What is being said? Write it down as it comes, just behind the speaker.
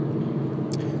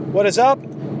What is up?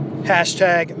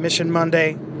 Hashtag Mission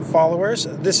Monday followers.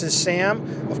 This is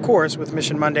Sam, of course, with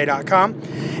MissionMonday.com.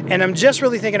 And I'm just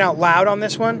really thinking out loud on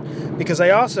this one because I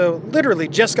also literally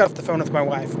just got off the phone with my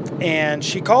wife. And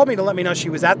she called me to let me know she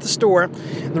was at the store.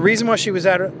 The reason why she was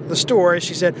at the store is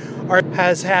she said Art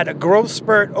has had a growth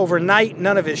spurt overnight.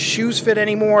 None of his shoes fit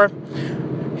anymore.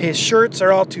 His shirts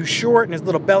are all too short and his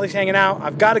little belly's hanging out.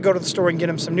 I've got to go to the store and get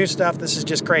him some new stuff. This is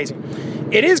just crazy.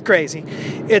 It is crazy.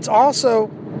 It's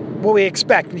also what we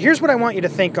expect. And here's what I want you to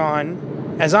think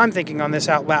on as I'm thinking on this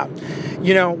out loud.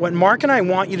 You know, what Mark and I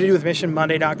want you to do with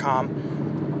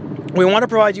MissionMonday.com, we want to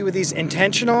provide you with these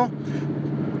intentional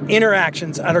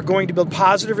interactions that are going to build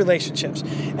positive relationships.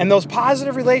 And those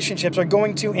positive relationships are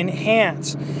going to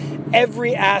enhance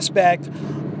every aspect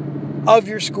of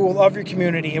your school, of your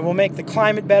community. It will make the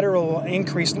climate better. It will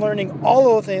increase learning.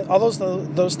 All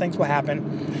those things will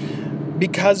happen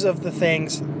because of the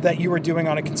things that you are doing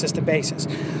on a consistent basis.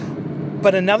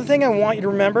 But another thing I want you to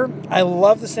remember, I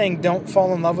love the saying, don't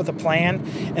fall in love with a plan,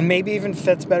 and maybe even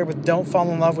fits better with don't fall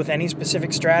in love with any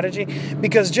specific strategy,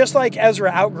 because just like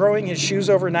Ezra outgrowing his shoes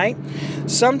overnight,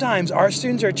 sometimes our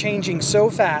students are changing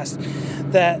so fast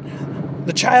that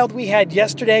the child we had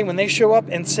yesterday, when they show up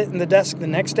and sit in the desk the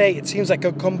next day, it seems like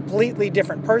a completely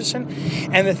different person,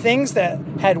 and the things that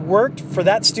had worked for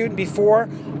that student before,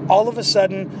 all of a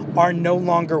sudden are no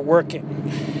longer working.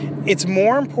 It's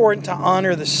more important to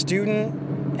honor the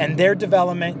student and their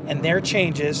development and their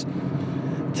changes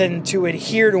than to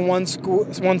adhere to one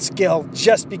skill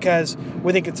just because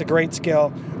we think it's a great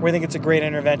skill, we think it's a great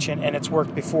intervention, and it's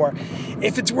worked before.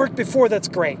 If it's worked before, that's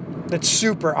great. That's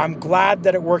super. I'm glad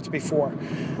that it worked before.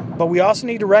 But we also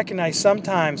need to recognize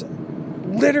sometimes,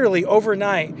 literally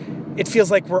overnight, it feels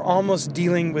like we're almost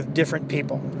dealing with different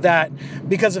people that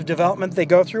because of development they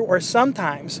go through, or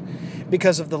sometimes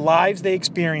because of the lives they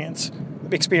experience,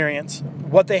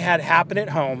 what they had happen at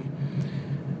home.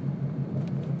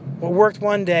 What worked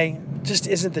one day just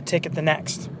isn't the ticket the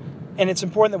next. And it's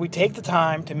important that we take the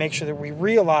time to make sure that we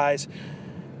realize,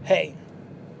 hey,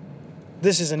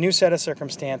 this is a new set of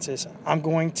circumstances. I'm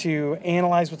going to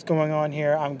analyze what's going on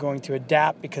here. I'm going to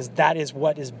adapt because that is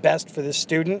what is best for this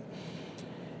student.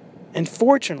 And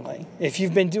fortunately, if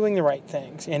you've been doing the right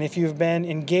things and if you've been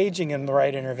engaging in the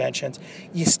right interventions,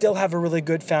 you still have a really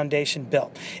good foundation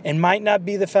built. It might not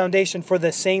be the foundation for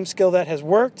the same skill that has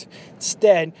worked.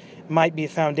 Instead, it might be a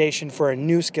foundation for a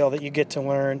new skill that you get to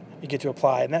learn, you get to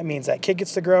apply. And that means that kid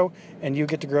gets to grow and you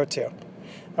get to grow too.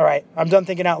 All right, I'm done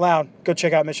thinking out loud. Go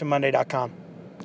check out MissionMonday.com.